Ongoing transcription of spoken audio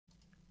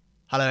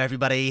Hello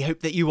everybody, hope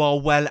that you are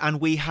well,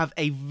 and we have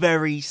a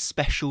very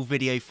special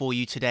video for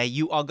you today.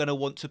 You are going to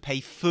want to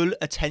pay full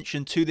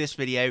attention to this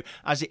video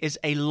as it is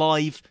a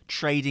live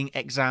trading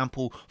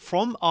example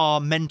from our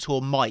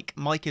mentor Mike.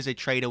 Mike is a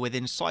trader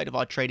within inside of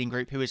our trading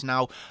group who is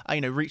now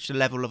reached the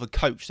level of a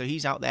coach, so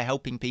he's out there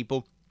helping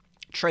people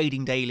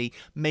trading daily,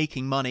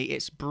 making money.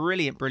 It's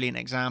brilliant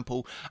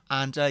example.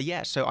 And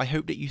yeah, so I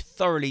hope that you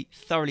thoroughly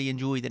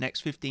enjoy the next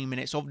 15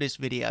 minutes of this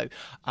video.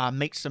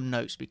 Make some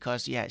notes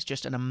because yeah, it's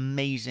just an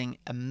amazing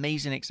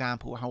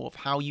example of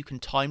how you can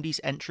time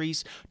these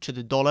entries to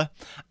the dollar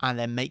and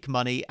then make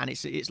money. And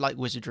it's like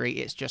wizardry.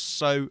 It's just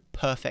so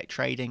perfect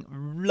trading.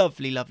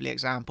 Lovely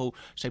example.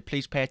 So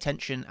please pay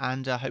attention,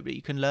 and I hope that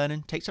you can learn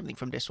and take something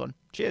from this one.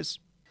 Cheers.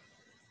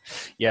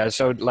 Yeah,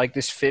 so like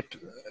this FIP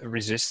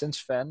resistance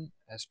fan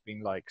has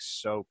been like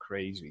so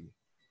crazy.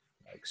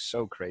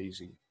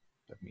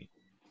 Let me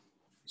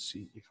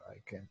see if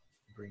I can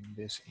bring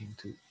this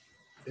into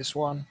this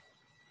one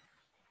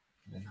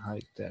and then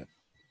hide that.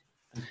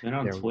 I've been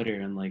on Twitter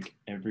and like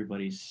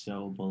everybody's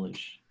so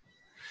bullish.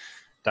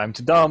 Time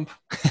to dump.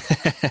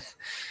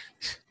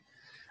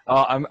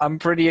 I'm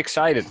pretty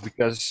excited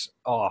because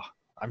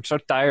I'm so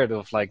tired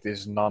of like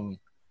this nothing.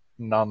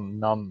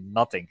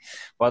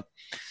 But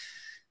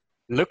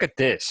look at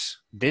this.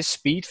 This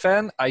speed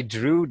fan, I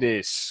drew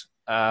this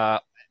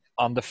on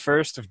the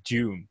 1st of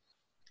June.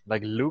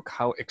 Like, look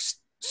how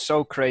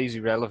so crazy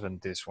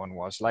relevant this one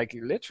was. Like,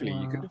 literally,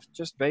 you could have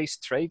just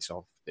based trades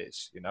off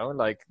this,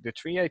 like the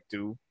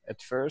 382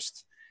 at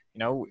first,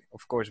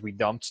 of course, we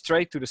dumped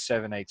straight to the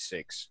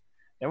 786.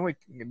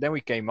 Then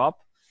we came up,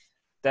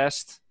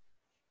 test,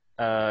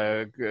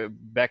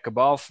 back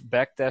above,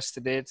 back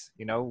tested it,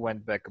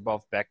 went back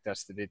above, back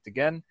tested it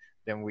again.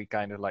 Then we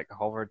kind of like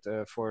hovered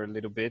for a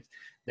little bit.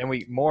 Then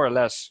we more or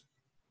less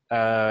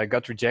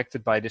got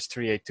rejected by this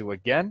 382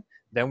 again.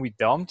 Then we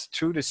dumped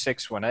through the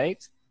 618,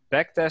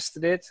 back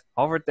tested it,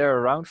 hovered there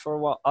around for a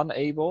while,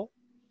 unable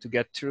to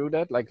get through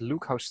that. Like,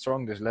 look how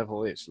strong this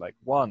level is. Like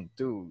 1,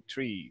 2,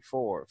 3,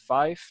 4,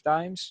 5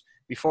 times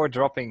before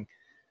dropping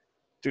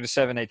to the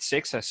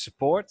 786 as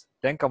support,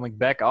 then coming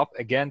back up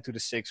again to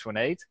the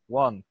 618,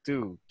 1,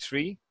 2,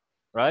 3,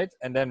 right?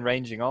 And then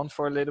ranging on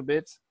for a little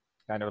bit,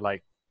 kind of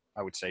like,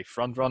 I would say,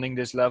 front running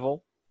this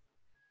level.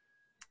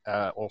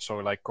 Also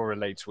like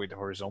correlates with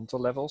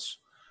horizontal levels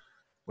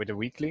with the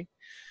weekly.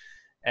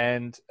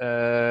 And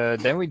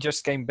then we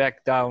just came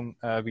back down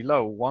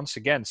below once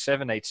again,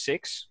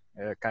 786,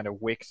 kind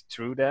of wicked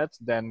through that.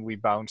 Then we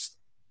bounced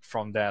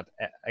from that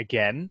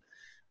again,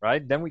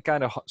 right? Then we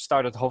kind of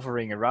started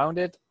hovering around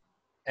it.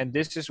 And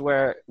this is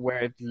where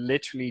it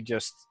literally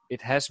just,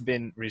 it has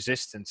been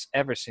resistance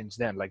ever since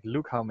then. Like,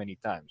 look how many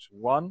times.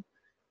 1,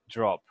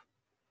 drop,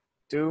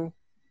 2,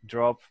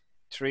 drop,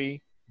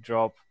 3,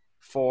 drop,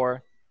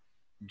 4,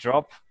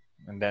 drop.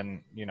 And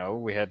then,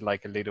 we had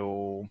like a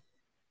little,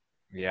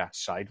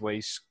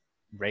 sideways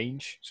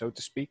range, so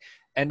to speak.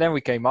 And then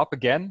we came up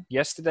again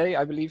yesterday,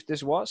 I believe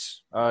this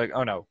was. A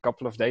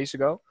couple of days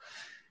ago.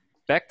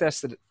 Back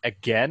tested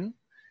again.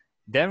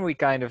 Then we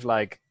kind of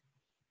like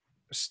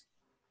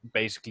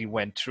basically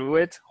went through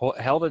it,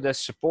 held it as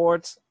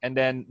support, and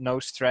then no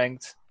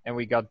strength. And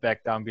we got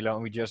back down below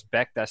and we just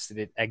back tested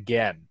it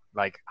again.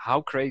 Like,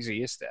 how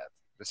crazy is that?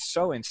 It's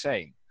so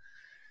insane.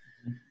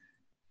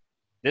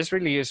 This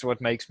really is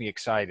what makes me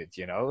excited,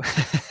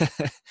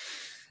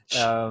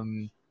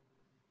 And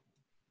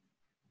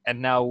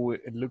now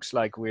it looks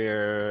like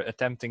we're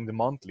attempting the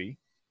monthly.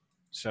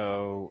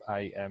 So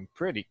I am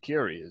pretty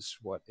curious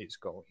what is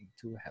going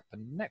to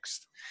happen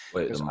next.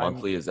 Wait, the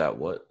monthly is at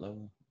what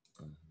level?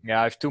 Yeah,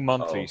 I have 2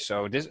 monthly.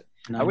 So this,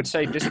 I would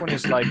say this one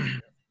is like,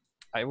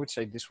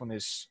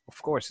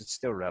 of course, it's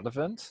still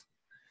relevant.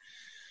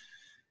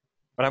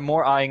 But I'm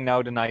more eyeing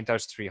now the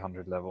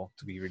 9,300 level,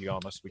 to be really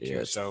honest with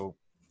you. So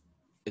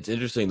it's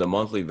interesting. The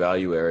monthly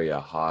value area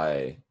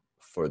high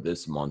for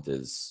this month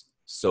is,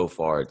 so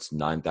far, it's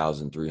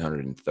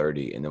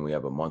 9,330. And then we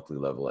have a monthly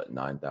level at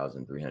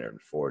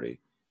 9,340.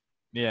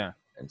 Yeah.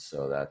 And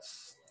so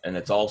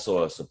it's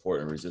also a support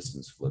and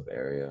resistance flip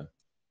area.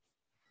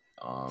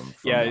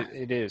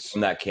 It is.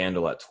 From that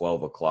candle at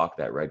 12 o'clock,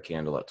 that red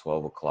candle at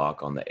 12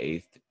 o'clock on the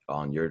 8th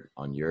on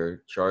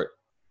your chart.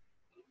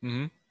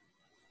 Mm-hmm.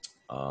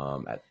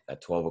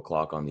 At 12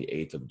 o'clock on the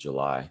 8th of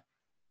July.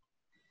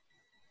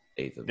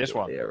 8th of this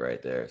July, one. yeah,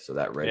 right there. So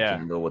that red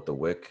candle with the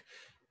wick.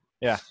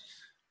 Yeah.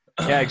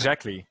 Yeah,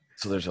 exactly.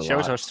 So there's a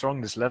shows lot. How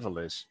strong this level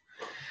is.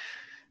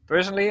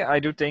 Personally, I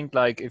do think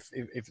like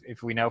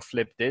if we now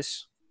flip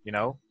this,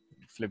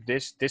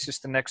 this is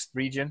the next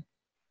region.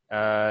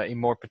 In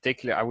more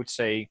particular, I would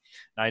say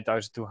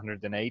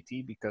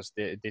 9,280 because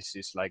this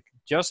is like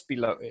just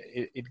below.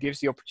 It gives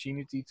the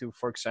opportunity to,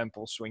 for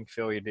example, swing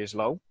failure this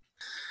low.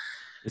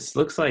 This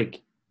looks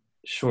like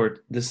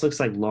short. This looks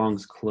like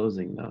long's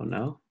closing though.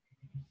 No.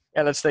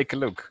 Yeah, let's take a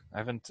look. I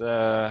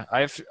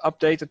have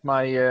updated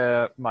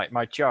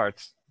my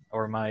chart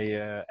or my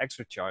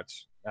Exo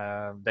Charts.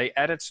 They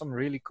added some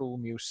really cool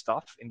new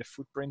stuff in the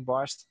footprint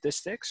bar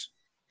statistics.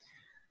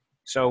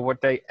 So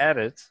what they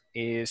added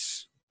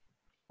is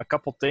a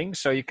couple things.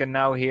 So you can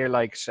now here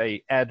like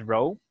say add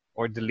row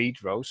or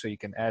delete row. So you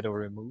can add or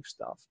remove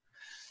stuff.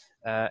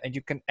 And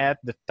you can add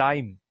the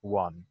time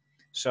one.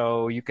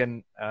 So you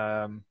can,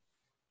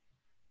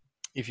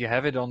 if you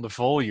have it on the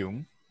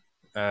volume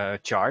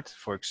chart,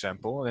 for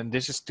example, and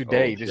this is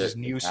today, this is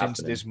new since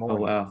this Oh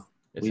morning. wow,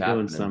 It's we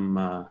happening. doing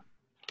some.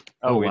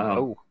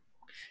 Oh,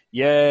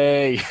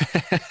 yay!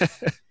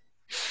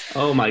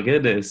 Oh my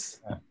goodness.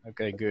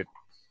 Okay, good.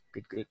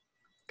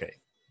 Okay,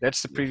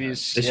 that's the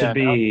previous. This yeah, should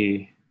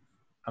be.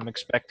 I'm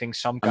expecting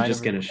some I'm kind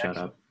just of. gonna shut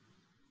up.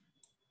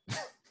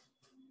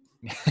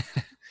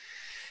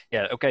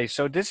 Yeah. Okay.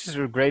 So this is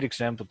a great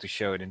example to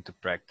show it into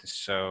practice.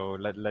 So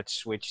let's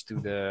switch to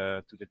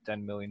the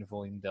 10 million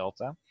volume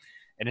delta,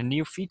 and a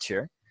new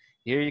feature.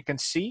 Here you can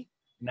see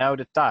now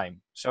the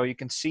time. So you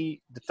can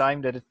see the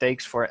time that it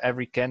takes for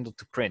every candle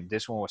to print.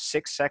 This one was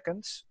 6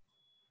 seconds,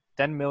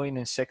 10 million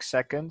in 6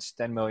 seconds,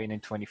 10 million in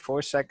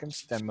 24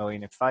 seconds, 10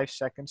 million in 5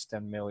 seconds,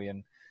 10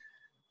 million.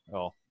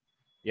 Well,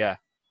 yeah,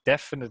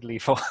 definitely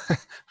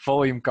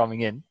volume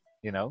coming in.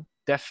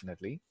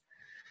 Definitely.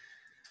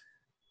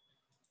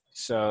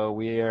 So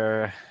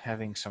we're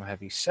having some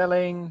heavy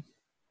selling,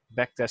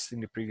 backtesting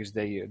the previous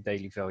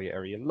daily value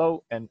area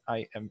low, and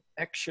I am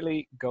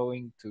actually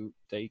going to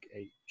take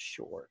a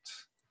short.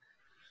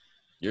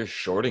 You're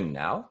shorting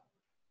now?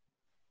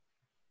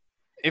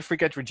 If we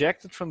get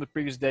rejected from the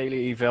previous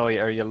daily value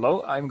area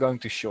low, I'm going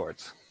to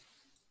short.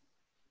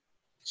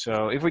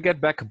 So if we get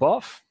back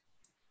above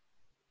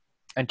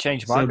and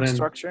change market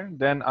structure,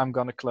 then I'm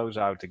going to close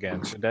out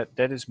again. So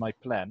that is my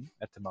plan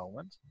at the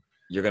moment.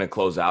 You're going to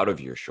close out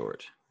of your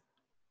short.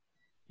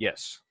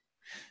 Yes.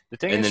 The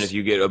thing and is, then if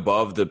you get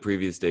above the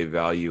previous day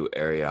value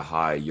area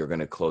high, you're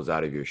going to close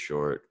out of your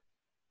short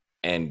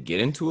and get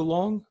into a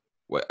long?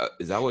 What,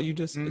 is that what you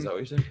just, is that what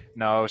you're saying?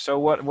 No. So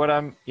what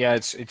I'm,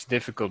 it's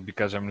difficult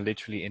because I'm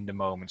literally in the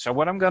moment. So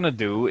what I'm going to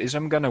do is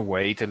I'm going to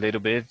wait a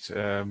little bit,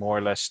 more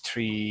or less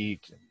 3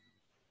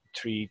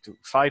 to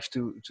 5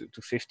 to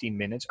 15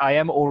 minutes. I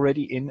am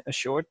already in a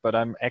short, but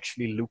I'm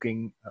actually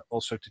looking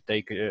also to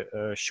take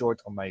a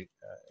short on my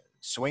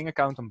swing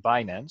account on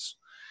Binance.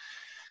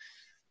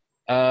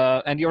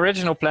 And the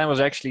original plan was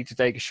actually to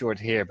take a short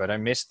here, but I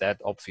missed that,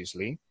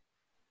 obviously.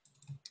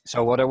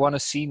 So what I want to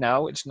see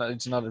now, it's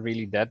not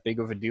really that big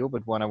of a deal,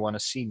 but what I want to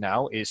see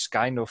now is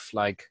kind of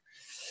like,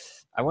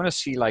 I want to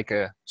see like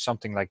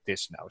something like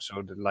this now.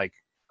 So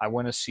I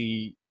want to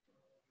see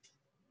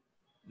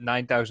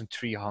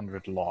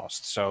 9,300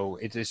 lost. So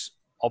it is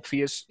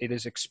obvious, it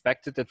is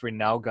expected that we're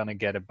now going to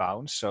get a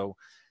bounce. So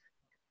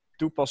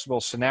 2 possible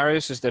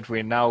scenarios is that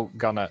we're now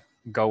going to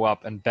go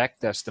up and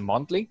backtest the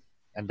monthly.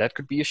 And that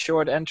could be a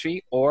short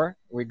entry, or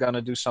we're going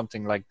to do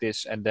something like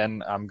this. And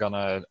then I'm going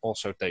to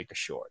also take a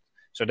short.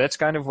 So that's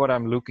kind of what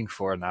I'm looking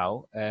for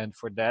now. And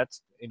for that,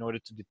 in order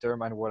to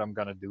determine what I'm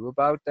going to do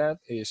about that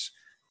is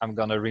I'm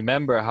going to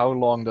remember how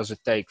long does it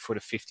take for the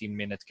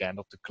 15-minute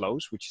candle to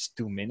close, which is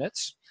 2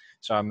 minutes.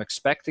 So I'm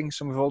expecting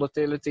some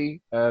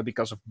volatility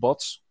because of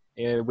bots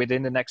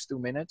within the next 2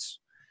 minutes.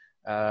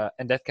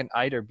 And that can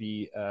either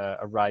be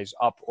a rise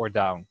up or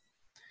down,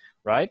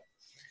 right?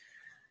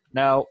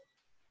 Now,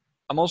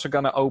 I'm also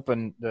going to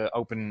open the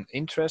open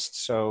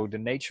interest. So the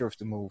nature of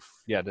the move,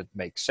 that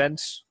makes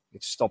sense.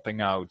 It's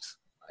stopping out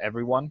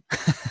everyone,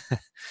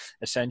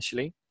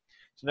 essentially.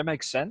 So that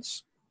makes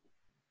sense.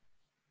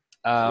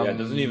 It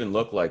doesn't even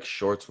look like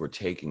shorts were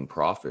taking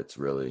profits,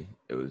 really.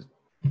 It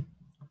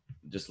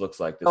just looks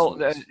like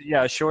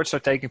this. Shorts are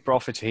taking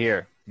profits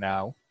here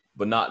now.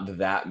 But not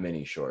that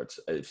many shorts.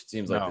 It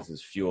seems like this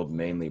is fueled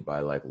mainly by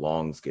like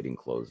longs getting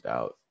closed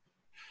out.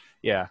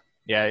 Yeah,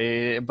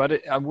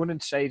 but I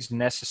wouldn't say it's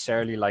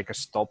necessarily like a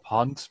stop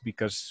hunt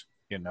because,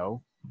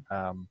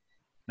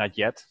 not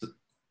yet.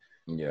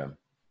 Yeah.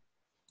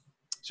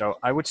 So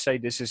I would say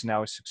this is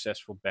now a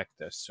successful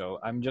backtest. So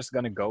I'm just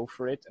going to go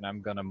for it and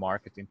I'm going to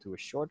mark it into a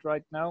short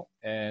right now.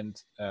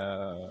 And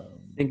I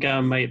think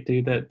I might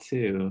do that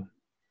too.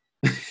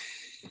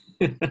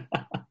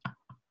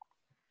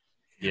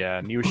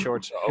 Yeah, new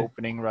shorts are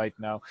opening right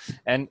now.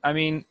 And I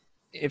mean,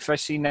 if I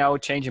see now a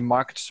change in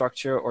market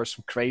structure or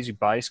some crazy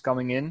buys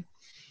coming in,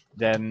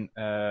 then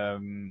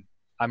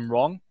I'm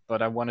wrong,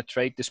 but I want to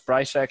trade this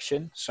price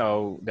action.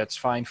 So that's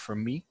fine for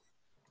me.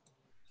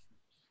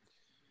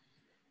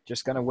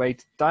 Just going to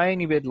wait a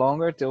tiny bit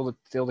longer till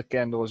the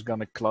candle is going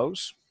to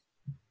close.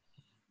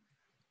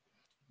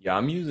 Yeah,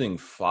 I'm using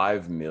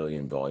 5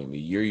 million volume.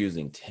 You're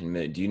using 10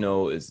 million. Do you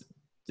know, is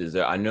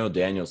there, I know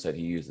Daniel said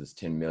he uses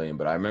 10 million,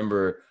 but I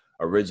remember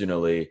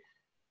originally,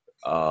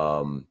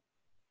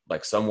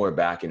 like somewhere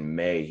back in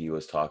May, he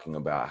was talking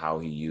about how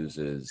he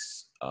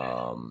uses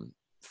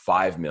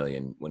 5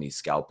 million when he's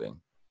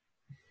scalping.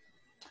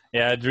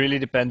 Yeah, it really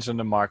depends on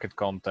the market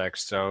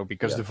context. So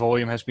because the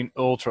volume has been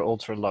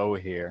ultra low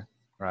here,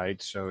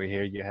 right? So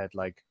here you had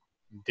like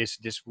this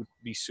would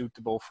be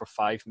suitable for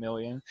 5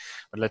 million.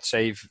 But let's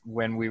say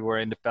when we were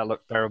in the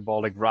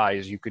parabolic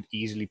rise, you could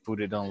easily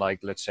put it on like,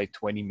 let's say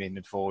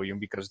 20-minute volume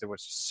because there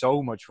was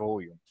so much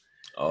volume.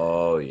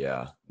 Oh,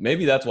 yeah.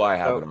 Maybe that's why I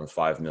have it on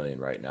 5 million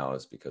right now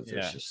is because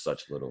there's just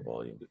such little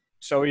volume.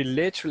 So we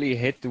literally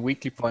hit the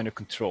weekly point of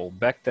control.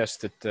 Back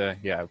tested.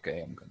 Yeah,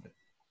 okay.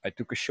 I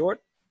took a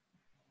short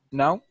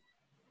now,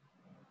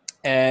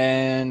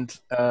 and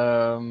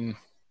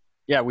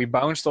yeah, we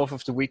bounced off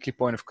of the weekly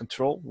point of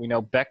control. We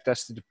now back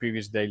tested the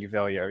previous daily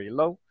value area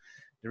low.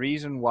 The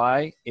reason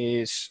why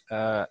is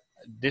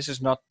this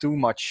is not too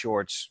much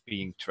shorts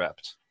being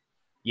trapped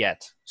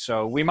yet,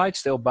 so we might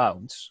still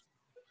bounce.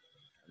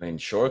 I mean,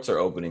 shorts are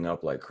opening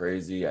up like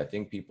crazy. I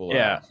think people are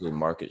Yeah. actually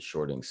market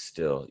shorting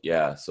still.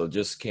 Yeah, so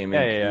just came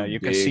in Yeah. two You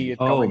big, can see it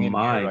Oh coming in here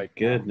my right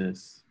now.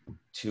 goodness.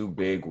 2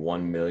 big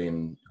 1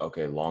 million.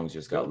 Okay, longs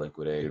just got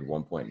liquidated.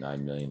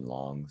 1.9 million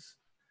longs.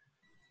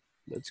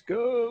 Let's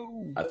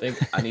go. I think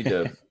I need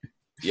to.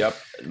 Yep,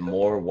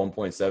 more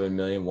 1.7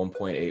 million,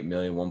 1.8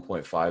 million,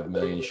 1.5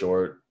 million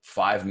short,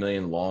 5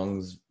 million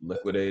longs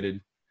liquidated.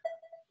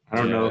 I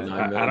don't know if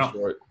 2.9 million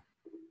short.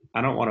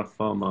 I don't want to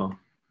FOMO,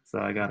 so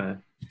I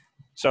gotta.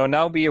 So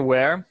now be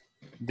aware.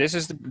 This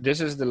is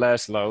the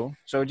last low.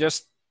 So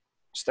just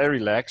stay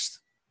relaxed.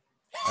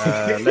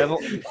 Level.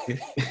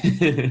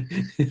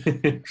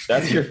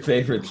 That's your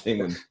favorite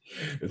thing.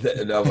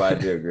 No, but I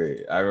do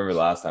agree. I remember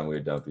last time we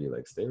were dumpy,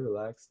 like stay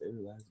relaxed, stay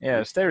relaxed.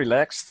 Yeah, stay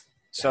relaxed.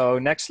 So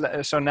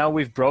so now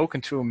we've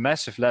broken through a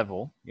massive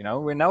level. You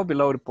know, we're now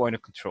below the point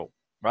of control,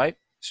 right?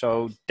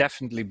 So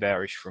definitely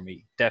bearish for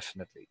me.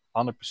 Definitely,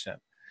 100%.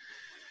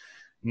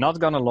 Not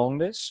gonna long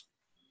this.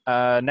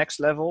 Next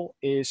level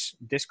is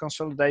this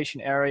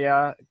consolidation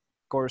area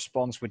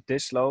corresponds with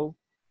this low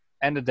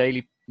and the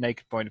daily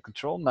naked point of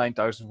control,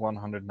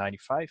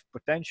 9,195.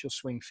 Potential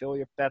swing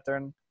failure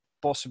pattern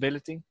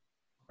possibility,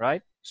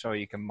 right? So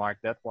you can mark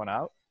that one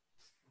out.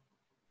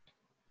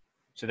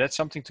 So that's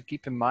something to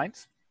keep in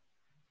mind.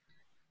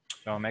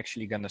 So I'm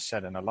actually going to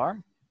set an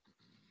alarm.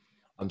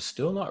 I'm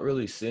still not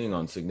really seeing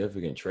on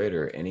Significant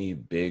Trader any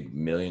big $1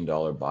 million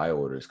buy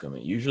orders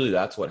coming. Usually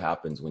that's what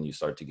happens when you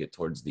start to get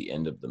towards the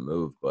end of the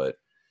move, but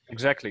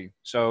exactly.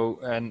 So,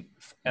 and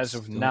as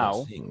of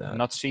now, I'm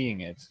not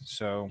seeing it.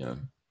 So yeah.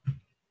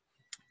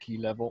 Key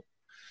level.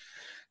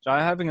 So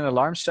I'm having an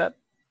alarm set.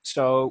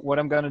 So what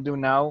I'm going to do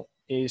now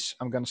is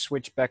I'm going to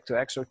switch back to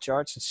Exo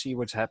Charts and see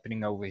what's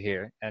happening over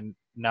here. And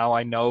now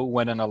I know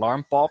when an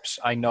alarm pops,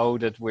 I know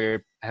that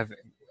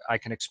I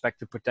can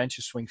expect a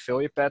potential swing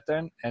failure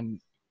pattern.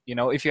 And, you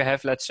know, if you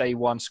have, let's say,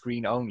 one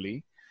screen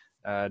only,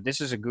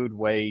 this is a good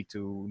way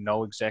to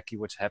know exactly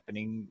what's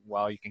happening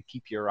while you can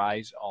keep your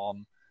eyes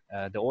on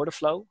the order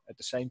flow at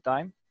the same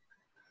time.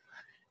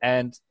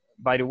 And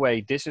by the way,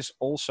 this is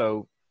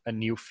also a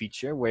new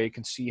feature where you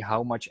can see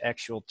how much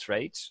actual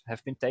trades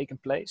have been taking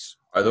place.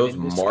 Are those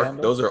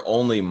those are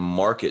only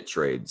market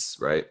trades,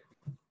 right?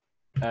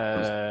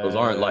 Those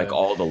aren't like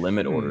all the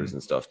limit orders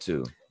and stuff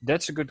too.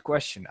 That's a good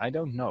question. I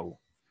don't know.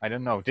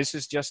 This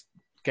is just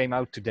came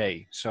out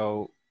today,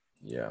 so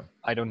yeah,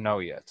 I don't know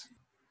yet.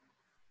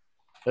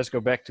 Let's go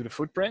back to the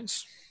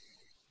footprints.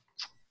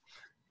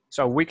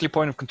 So weekly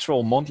point of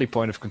control, monthly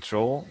point of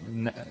control,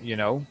 you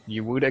know,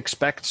 you would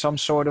expect some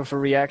sort of a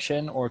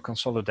reaction or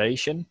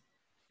consolidation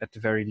at the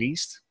very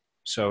least.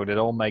 So that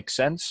all makes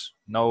sense.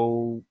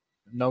 No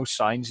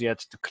signs yet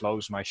to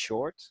close my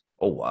short.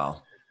 Oh,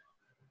 wow.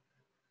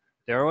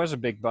 There was a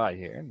big buy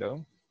here,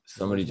 though.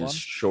 Somebody just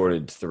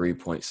shorted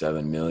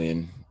 3.7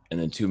 million. And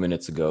then 2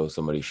 minutes ago,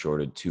 somebody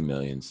shorted 2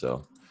 million.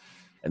 So,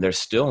 and there's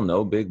still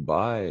no big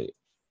buy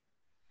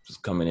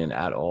just coming in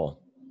at all.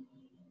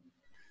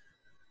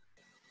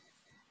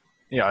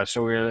 Yeah,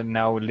 so we're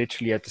now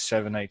literally at the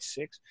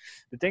 786.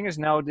 The thing is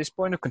now this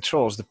point of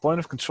control is the point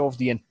of control of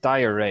the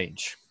entire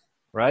range,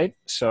 right?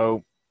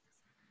 So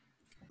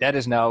that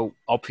is now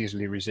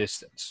obviously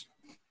resistance.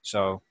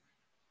 So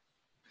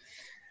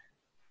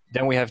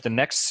then we have the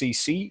next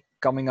CC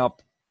coming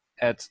up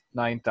at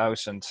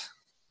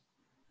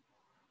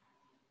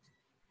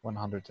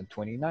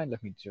 9,129.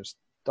 Let me just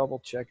double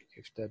check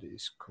if that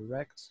is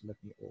correct. Let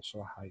me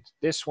also hide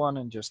this one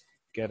and just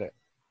get it.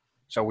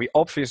 So we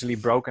obviously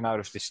broken out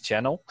of this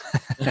channel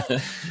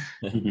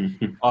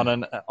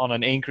on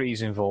an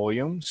increase in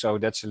volume. So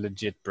that's a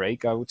legit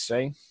break, I would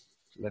say.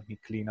 So let me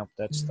clean up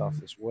that stuff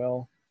as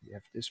well. We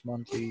have this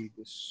monthly.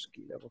 This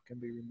key level can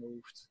be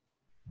removed.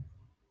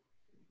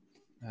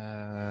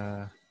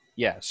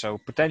 Yeah, so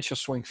potential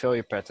swing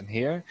failure pattern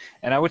here.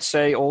 And I would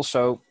say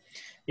also,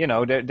 you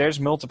know,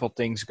 there's multiple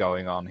things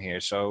going on here.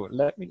 So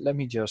let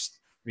me just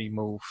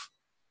remove.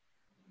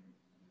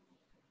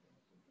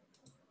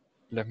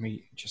 Let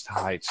me just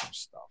hide some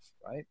stuff,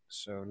 right?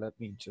 So let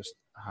me just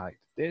hide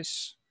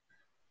this.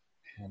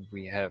 And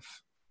we have,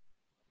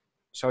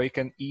 so you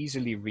can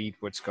easily read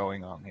what's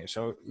going on here.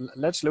 So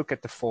let's look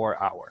at the 4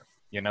 hour,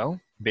 you know,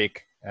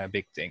 big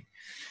thing.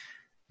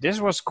 This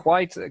was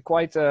quite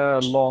a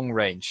long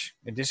range.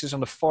 And this is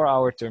on the 4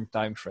 hour term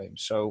time frame.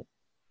 So,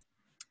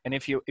 and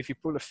if you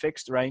pull a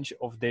fixed range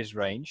of this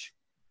range,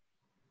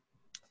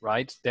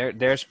 right,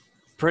 there's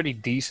pretty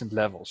decent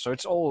levels. So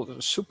it's all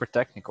super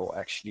technical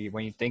actually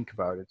when you think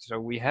about it.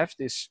 So we have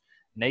this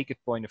naked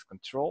point of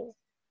control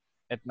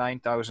at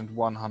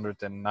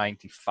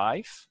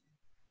 9,195.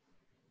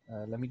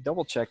 Let me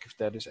double check if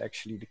that is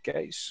actually the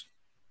case.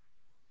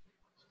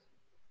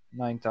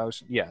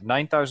 9,000, yeah,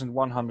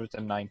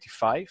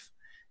 9,195,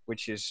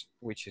 which is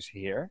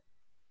here.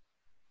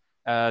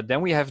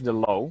 Then we have the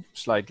low,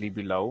 slightly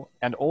below,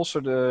 and also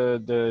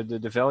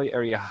the value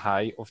area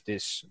high of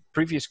this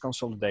previous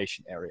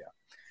consolidation area.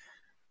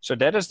 So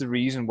that is the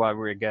reason why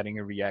we're getting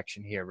a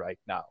reaction here right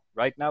now.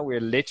 Right now, we're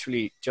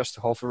literally just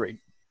hovering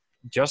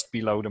just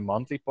below the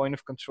monthly point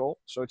of control.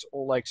 So it's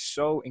all like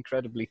so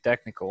incredibly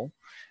technical,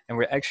 and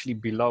we're actually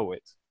below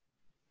it,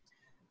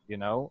 you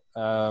know?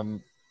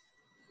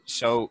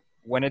 So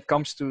when it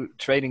comes to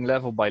trading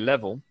level by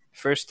level,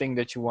 first thing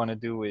that you want to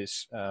do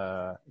is,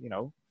 you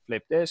know,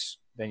 flip this,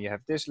 then you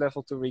have this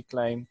level to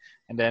reclaim,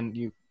 and then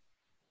you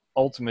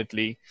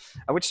ultimately,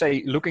 I would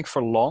say looking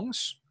for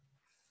longs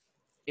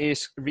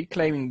is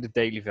reclaiming the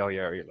daily value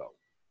area low.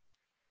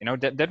 You know,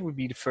 that would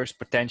be the first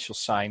potential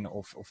sign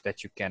of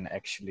that you can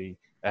actually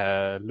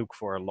look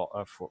for a lot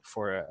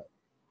for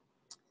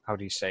how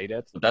do you say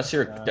that?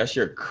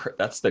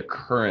 That's the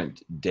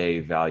current day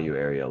value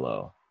area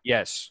low.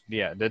 Yes,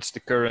 yeah, that's the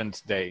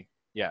current day.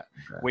 Yeah,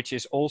 Okay. which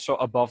is also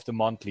above the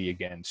monthly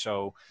again.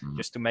 So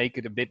just to make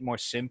it a bit more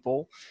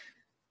simple,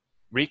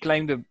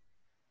 reclaim the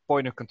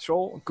point of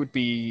control could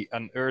be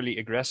an early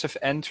aggressive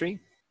entry.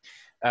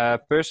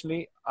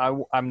 Personally,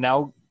 I'm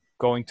now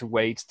going to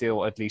wait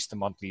till at least the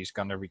monthly is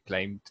gonna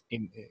reclaim,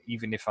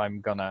 even if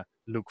I'm gonna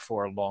look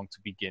for a long to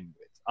begin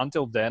with.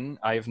 Until then,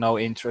 I have no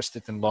interest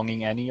in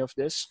longing any of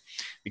this,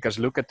 because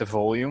look at the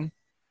volume.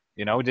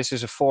 You know, this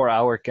is a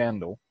 4-hour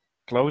candle,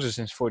 closes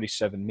in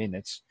 47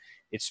 minutes.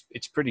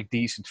 It's pretty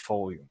decent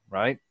volume,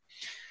 right?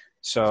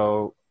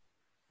 So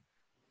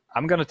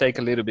I'm gonna take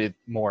a little bit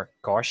more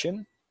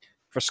caution.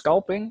 For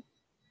scalping,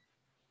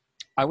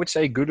 I would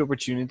say a good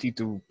opportunity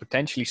to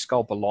potentially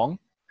scalp along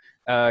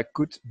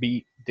could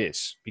be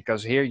this,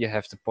 because here you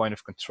have the point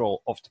of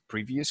control of the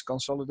previous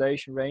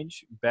consolidation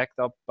range backed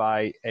up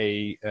by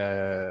a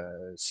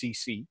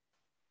CC,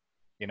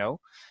 you know,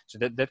 so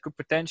that could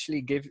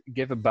potentially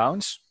give a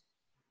bounce.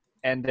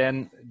 And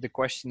then the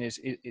question is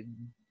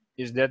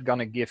that going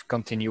to give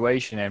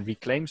continuation and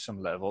reclaim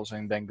some levels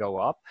and then go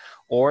up,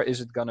 or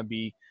is it going to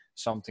be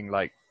something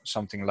like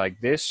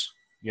this,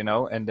 you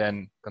know, and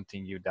then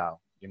continue down?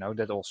 You know,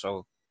 that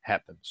also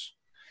happens.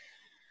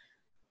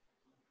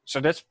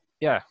 So that's,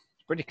 yeah,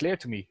 it's pretty clear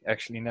to me,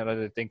 actually, now that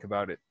I think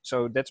about it.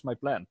 So that's my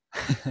plan.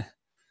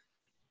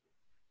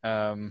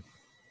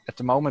 At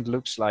the moment,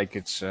 looks like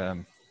it's,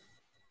 I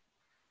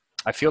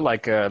feel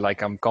like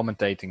I'm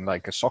commentating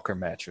like a soccer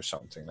match or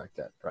something like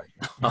that right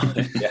now.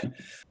 Yeah.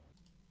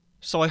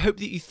 So I hope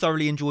that you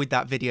thoroughly enjoyed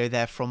that video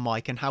there from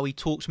Mike, and how he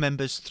talks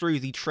members through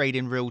the trade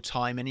in real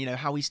time, and, you know,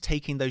 how he's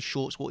taking those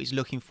shorts, what he's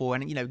looking for,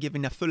 and, you know,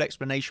 giving a full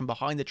explanation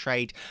behind the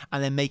trade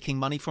and then making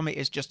money from it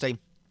is just a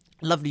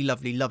lovely,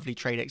 lovely, lovely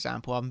trade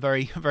example. I'm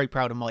very, very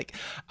proud of Mike.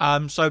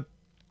 So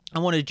I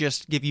want to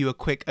just give you a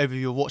quick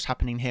overview of what's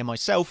happening here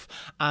myself,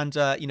 and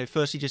you know,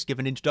 firstly just give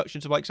an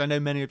introduction to Mike, because I know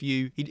many of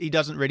you, he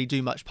doesn't really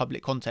do much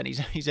public content.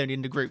 He's only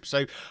in the group,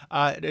 so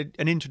an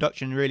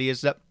introduction really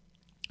is that.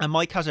 And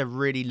Mike has a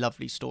really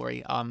lovely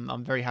story.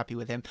 I'm very happy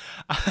with him.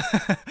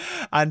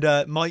 And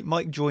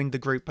Mike joined the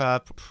group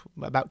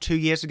about 2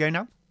 years ago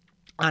now.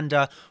 And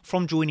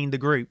from joining the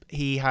group,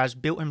 he has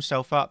built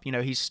himself up. You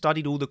know, he's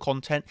studied all the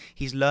content.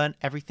 He's learned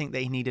everything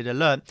that he needed to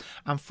learn.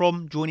 And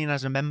from joining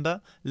as a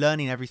member,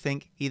 learning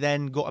everything, he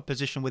then got a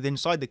position within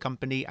inside the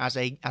company as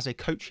a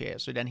coach here.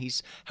 So then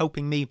he's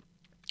helping me,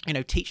 you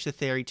know, teach the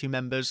theory to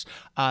members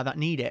that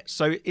need it.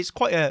 So it's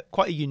quite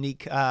a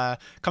unique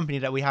company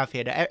that we have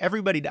here.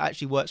 Everybody that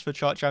actually works for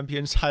Chart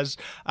Champions has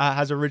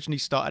originally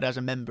started as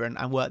a member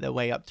and worked their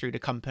way up through the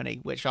company,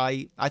 which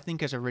I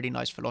think is a really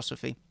nice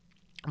philosophy.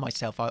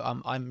 Myself,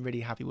 I'm really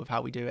happy with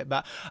how we do it.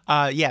 But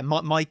yeah,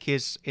 Mike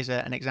is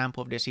an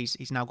example of this.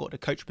 He's now got a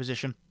coach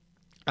position,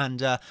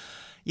 and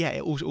yeah,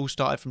 it all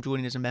started from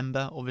joining as a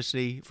member,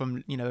 obviously,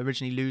 from, you know,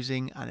 originally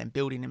losing and then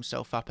building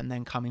himself up and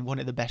then coming one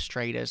of the best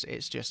traders.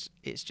 It's just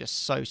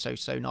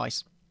so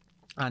nice.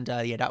 And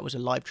yeah, that was a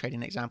live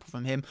trading example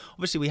from him.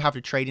 Obviously, we have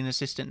a trading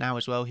assistant now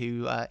as well,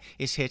 who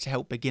is here to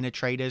help beginner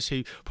traders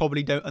who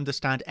probably don't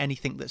understand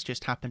anything that's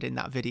just happened in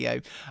that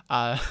video,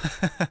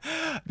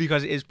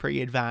 because it is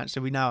pretty advanced.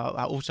 So we now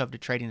also have the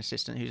trading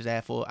assistant who's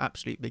there for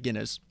absolute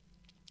beginners.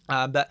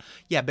 But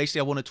yeah,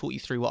 basically I want to talk you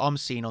through what I'm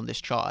seeing on this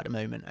chart at the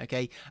moment,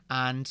 okay?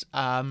 And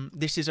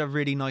this is a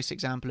really nice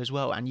example as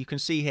well. And you can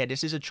see here,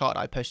 this is a chart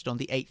I posted on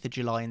the 8th of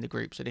July in the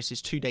group. So this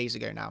is 2 days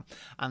ago now.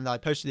 And I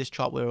posted this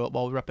chart while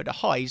we're up at the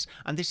highs.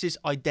 And this is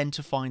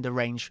identifying the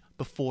range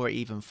before it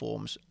even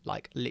forms,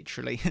 like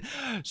literally.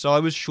 So I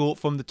was short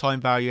from the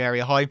time value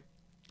area high.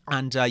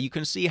 And you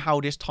can see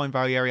how this time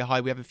value area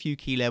high, we have a few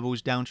key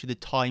levels down to the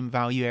time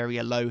value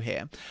area low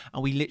here.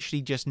 And we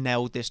literally just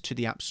nailed this to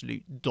the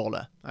absolute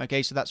dollar.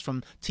 Okay, so that's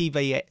from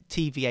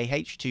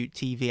TVAH to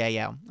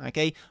TVAL.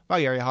 Okay,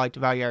 value area high to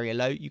value area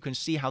low. You can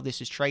see how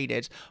this is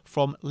traded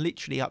from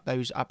literally up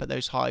at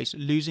those highs,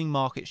 losing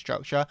market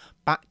structure,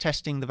 back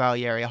testing the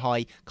value area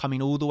high,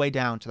 coming all the way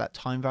down to that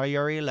time value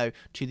area low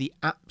to the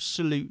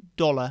absolute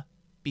dollar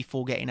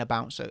before getting a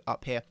bounce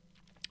up here.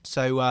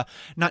 So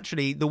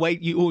naturally, the way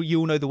you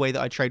all know the way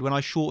that I trade. When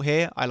I short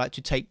here, I like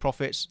to take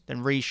profits,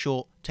 then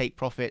re-short, take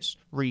profits,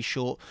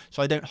 re-short.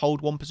 So I don't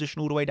hold one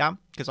position all the way down,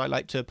 because I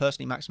like to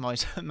personally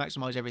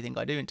maximize everything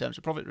I do in terms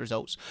of profit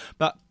results.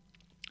 But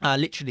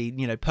literally,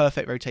 you know,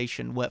 perfect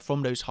rotation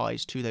from those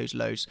highs to those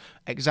lows,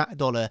 exact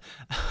dollar.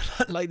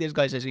 Like this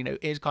guy says, you know,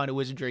 is kind of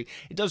wizardry.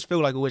 It does feel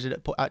like a wizard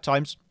at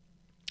times.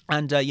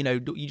 And, you know,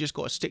 you just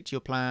got to stick to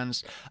your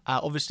plans.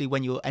 Obviously,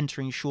 when you're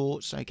entering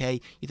shorts, okay,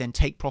 you then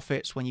take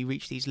profits when you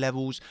reach these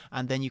levels,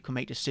 and then you can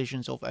make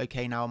decisions of,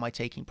 okay, now am I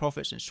taking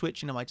profits and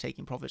switching? Am I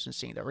taking profits and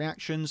seeing the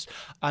reactions?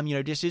 You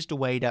know, this is the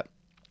way that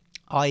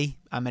I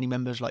and many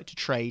members like to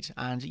trade,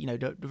 and you know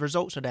the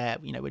results are there.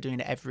 You know, we're doing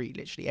it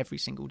literally every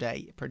single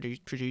day,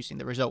 producing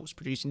the results,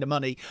 producing the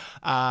money,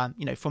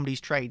 you know, from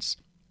these trades.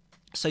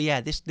 So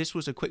yeah, this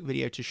was a quick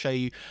video to show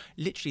you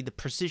literally the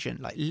precision,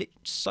 like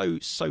so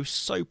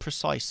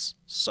precise,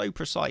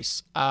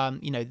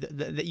 you know,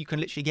 that you can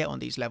literally get on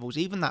these levels.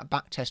 Even that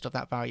back test of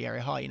that value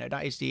area high, you know,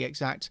 that is the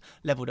exact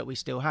level that we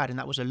still had, and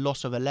that was a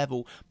loss of a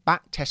level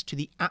back test to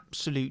the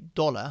absolute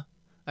dollar.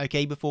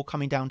 Okay, before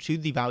coming down to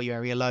the value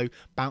area low,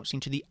 bouncing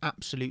to the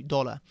absolute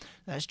dollar.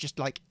 That's just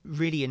like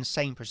really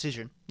insane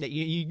precision.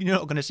 You're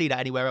not going to see that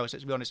anywhere else,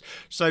 let's be honest.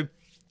 So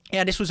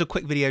yeah, this was a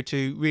quick video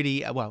to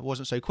really, well, it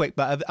wasn't so quick,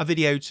 but a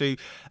video to,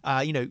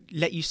 you know,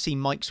 let you see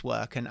Mike's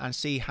work and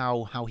see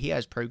how he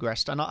has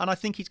progressed. And I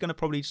think he's going to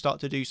probably start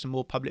to do some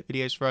more public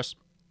videos for us.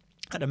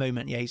 At the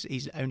moment, yeah,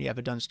 he's only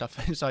ever done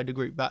stuff inside the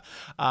group, but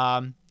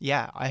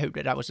yeah, I hope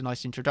that was a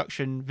nice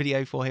introduction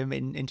video for him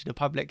into the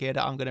public here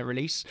that I'm going to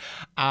release.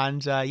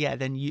 And yeah,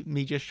 then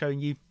me just showing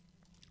you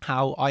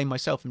how I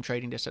myself am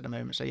trading this at the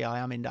moment. So yeah, I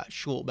am in that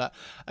short, but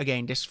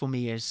again, this for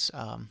me is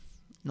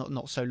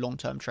not so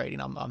long-term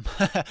trading. I'm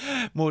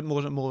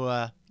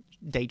more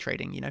day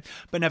trading, you know.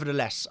 But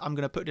nevertheless, I'm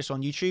going to put this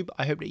on YouTube.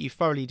 I hope that you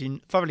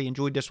thoroughly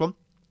enjoyed this one.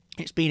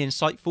 It's been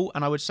insightful,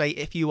 and I would say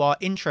if you are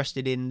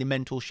interested in the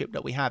mentorship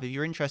that we have, if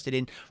you're interested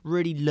in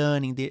really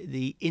learning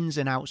the ins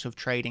and outs of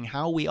trading,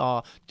 how we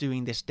are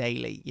doing this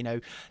daily, you know,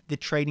 the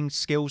trading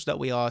skills that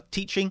we are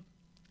teaching,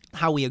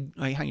 how we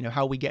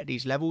get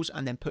these levels,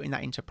 and then putting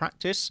that into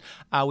practice.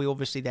 We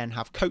obviously then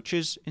have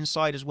coaches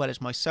inside as well as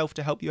myself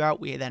to help you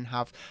out. We then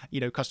have, you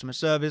know, customer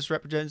service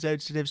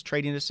representatives,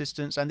 trading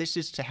assistants, and this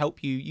is to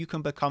help you. You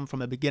can become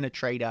from a beginner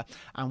trader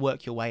and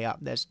work your way up.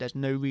 There's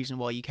no reason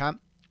why you can't.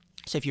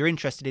 So if you're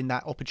interested in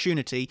that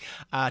opportunity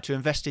to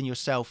invest in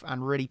yourself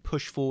and really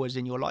push forwards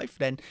in your life,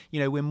 then, you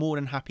know, we're more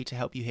than happy to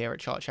help you here at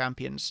Chart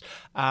Champions.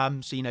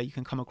 So, you know, you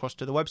can come across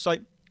to the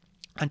website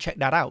and check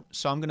that out.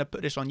 So I'm going to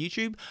put this on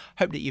YouTube.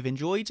 Hope that you've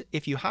enjoyed.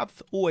 If you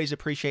have, always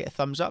appreciate a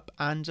thumbs up.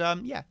 And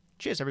yeah,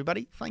 cheers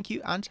everybody. Thank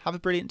you and have a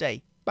brilliant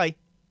day. Bye.